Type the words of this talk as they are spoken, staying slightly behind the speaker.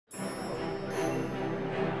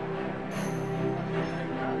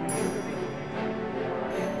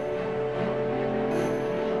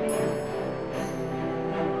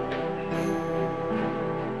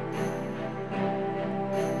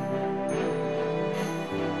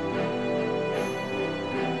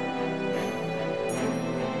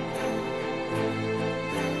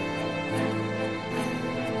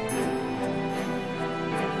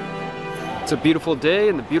It's a beautiful day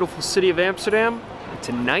in the beautiful city of Amsterdam. And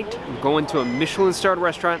tonight, I'm going to a Michelin Star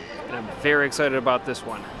restaurant, and I'm very excited about this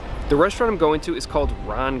one. The restaurant I'm going to is called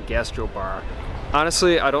Ron Gastrobar.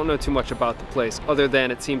 Honestly, I don't know too much about the place, other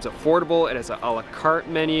than it seems affordable, it has an a la carte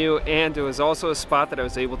menu, and it was also a spot that I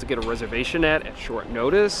was able to get a reservation at short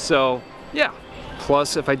notice, so yeah.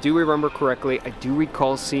 Plus, if I do remember correctly, I do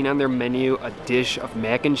recall seeing on their menu a dish of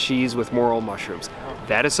mac and cheese with morel mushrooms.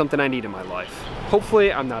 That is something I need in my life.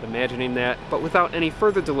 Hopefully, I'm not imagining that, but without any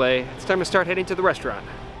further delay, it's time to start heading to the restaurant.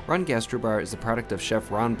 Ron Gastrobar is the product of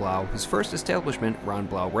chef Ron Blaauw, whose first establishment, Ron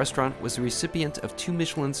Blaauw Restaurant, was the recipient of 2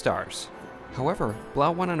 Michelin Stars. However,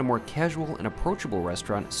 Blaauw wanted a more casual and approachable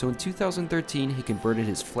restaurant, so in 2013 he converted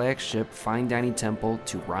his flagship fine dining temple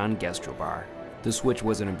to Ron Gastrobar. The switch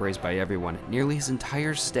wasn't embraced by everyone. Nearly his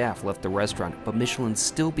entire staff left the restaurant, but Michelin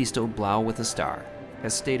still bestowed Blaauw with a star.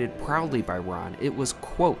 As stated proudly by Ron, it was,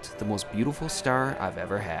 quote, the most beautiful star I've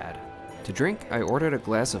ever had. To drink, I ordered a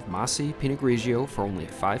glass of Massi Pinot Grigio for only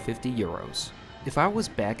 €5.50. If I was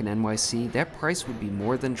back in NYC, that price would be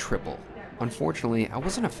more than triple. Unfortunately, I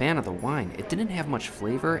wasn't a fan of the wine. It didn't have much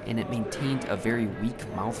flavor and it maintained a very weak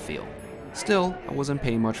mouthfeel. Still, I wasn't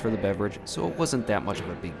paying much for the beverage, so it wasn't that much of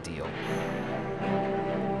a big deal.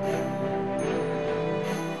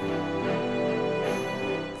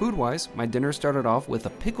 Food-wise, my dinner started off with a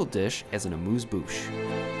pickle dish as an amuse-bouche.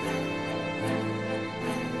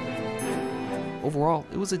 Overall,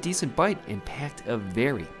 it was a decent bite and packed a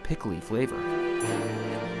very pickly flavor.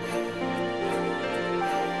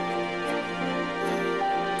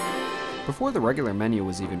 Before the regular menu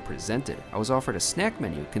was even presented, I was offered a snack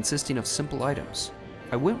menu consisting of simple items.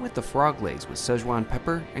 I went with the frog legs with Szechuan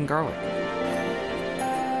pepper and garlic.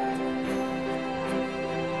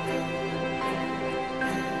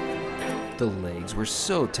 The legs were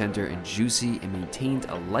so tender and juicy and maintained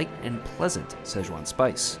a light and pleasant Szechuan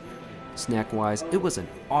spice. Snack-wise, it was an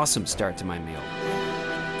awesome start to my meal.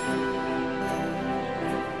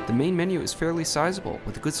 The main menu is fairly sizable,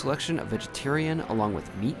 with a good selection of vegetarian along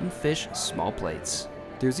with meat and fish small plates.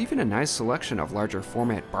 There's even a nice selection of larger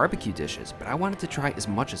format barbecue dishes, but I wanted to try as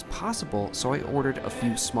much as possible, so I ordered a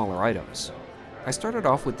few smaller items. I started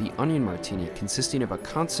off with the onion martini consisting of a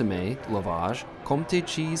consommé, lavage, comté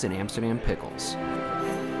cheese, and Amsterdam pickles.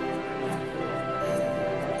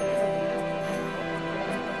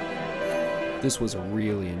 This was a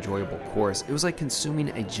really enjoyable course. It was like consuming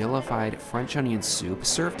a jellified French onion soup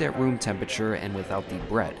served at room temperature and without the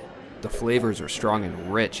bread. The flavors were strong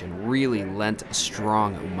and rich and really lent a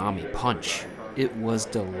strong umami punch. It was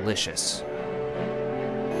delicious.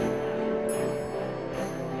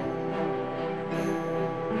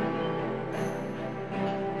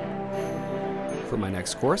 For my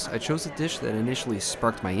next course, I chose a dish that initially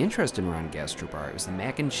sparked my interest in Ron Gastrobar. It was the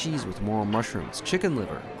mac and cheese with morel mushrooms, chicken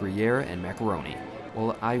liver, Gruyere, and macaroni.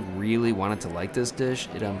 While I really wanted to like this dish,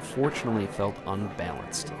 it unfortunately felt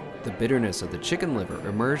unbalanced. The bitterness of the chicken liver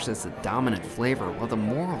emerged as the dominant flavor, while the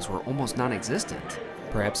morels were almost non-existent.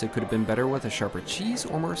 Perhaps it could have been better with a sharper cheese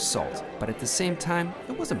or more salt, but at the same time,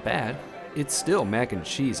 it wasn't bad. It's still mac and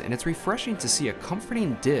cheese, and it's refreshing to see a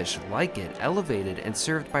comforting dish like it elevated and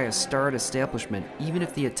served by a starred establishment, even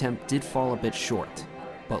if the attempt did fall a bit short.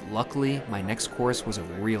 But luckily, my next course was a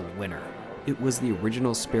real winner. It was the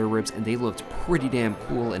original spare ribs, and they looked pretty damn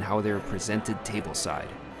cool in how they were presented tableside.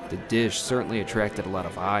 The dish certainly attracted a lot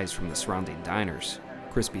of eyes from the surrounding diners.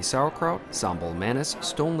 Crispy sauerkraut, sambal manis,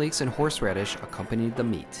 stone leeks, and horseradish accompanied the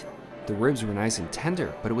meat. The ribs were nice and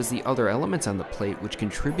tender, but it was the other elements on the plate which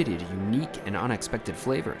contributed unique and unexpected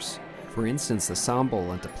flavors. For instance, the sambal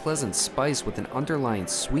lent a pleasant spice with an underlying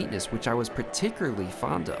sweetness which I was particularly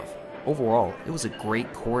fond of. Overall, it was a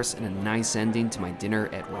great course and a nice ending to my dinner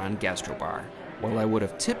at Ron Gastrobar. While I would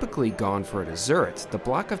have typically gone for a dessert, the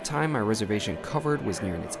block of time my reservation covered was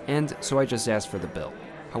nearing its end, so I just asked for the bill.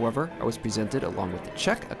 However, I was presented along with the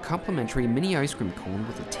check a complimentary mini ice cream cone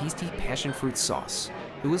with a tasty passion fruit sauce.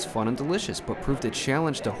 It was fun and delicious, but proved a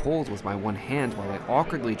challenge to hold with my one hand while I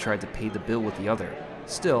awkwardly tried to pay the bill with the other.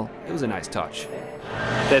 Still, it was a nice touch.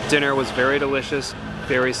 That dinner was very delicious,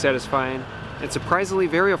 very satisfying, and surprisingly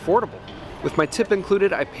very affordable. With my tip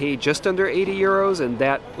included, I paid just under €80, and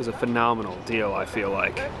that was a phenomenal deal, I feel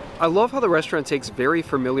like. I love how the restaurant takes very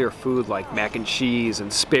familiar food like mac and cheese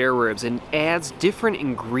and spare ribs and adds different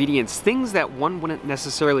ingredients, things that one wouldn't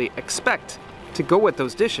necessarily expect to go with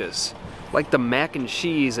those dishes. Like the mac and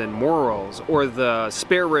cheese and morels, or the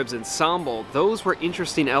spare ribs and sambal. Those were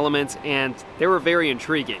interesting elements and they were very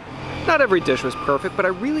intriguing. Not every dish was perfect, but I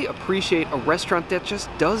really appreciate a restaurant that just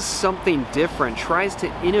does something different, tries to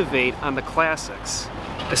innovate on the classics.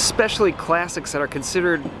 Especially classics that are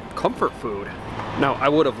considered comfort food. Now, I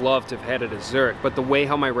would have loved to have had a dessert, but the way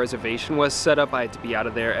how my reservation was set up, I had to be out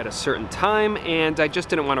of there at a certain time, and I just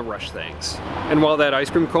didn't want to rush things. And while that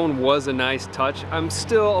ice cream cone was a nice touch, I'm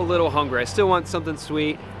still a little hungry. I still want something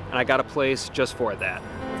sweet, and I got a place just for that.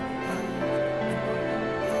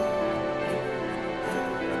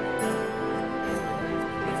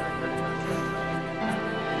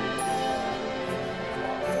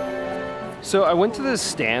 So I went to this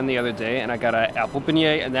stand the other day and I got an apple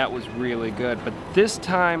beignet, and that was really good. But this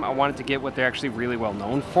time I wanted to get what they're actually really well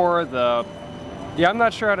known for. I'm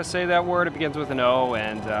not sure how to say that word. It begins with an O,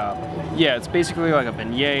 and yeah, it's basically like a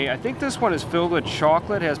beignet. I think this one is filled with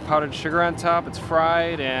chocolate, has powdered sugar on top, it's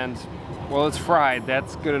fried, and, well, it's fried.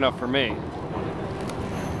 That's good enough for me.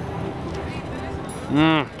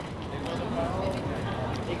 Mmm.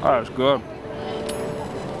 Oh, that's good.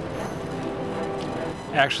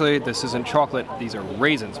 Actually, this isn't chocolate, these are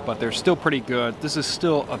raisins, but they're still pretty good. This is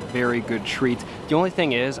still a very good treat. The only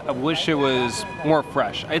thing is, I wish it was more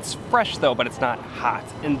fresh. It's fresh though, but it's not hot,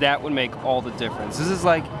 and that would make all the difference. This is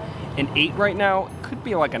like an 8 right now, it could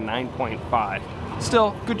be like a 9.5.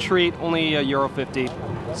 Still, good treat, only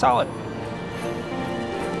 €1.50. Solid.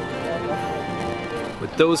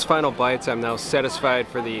 With those final bites, I'm now satisfied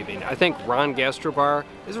for the evening. I think Ron Gastrobar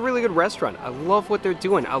is a really good restaurant. I love what they're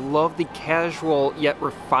doing. I love the casual yet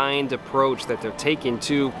refined approach that they're taking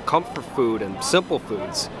to comfort food and simple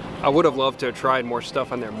foods. I would have loved to have tried more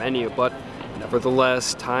stuff on their menu, but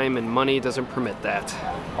nevertheless, time and money doesn't permit that.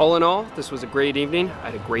 All in all, this was a great evening. I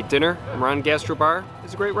had a great dinner, and Ron Gastrobar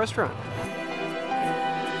is a great restaurant.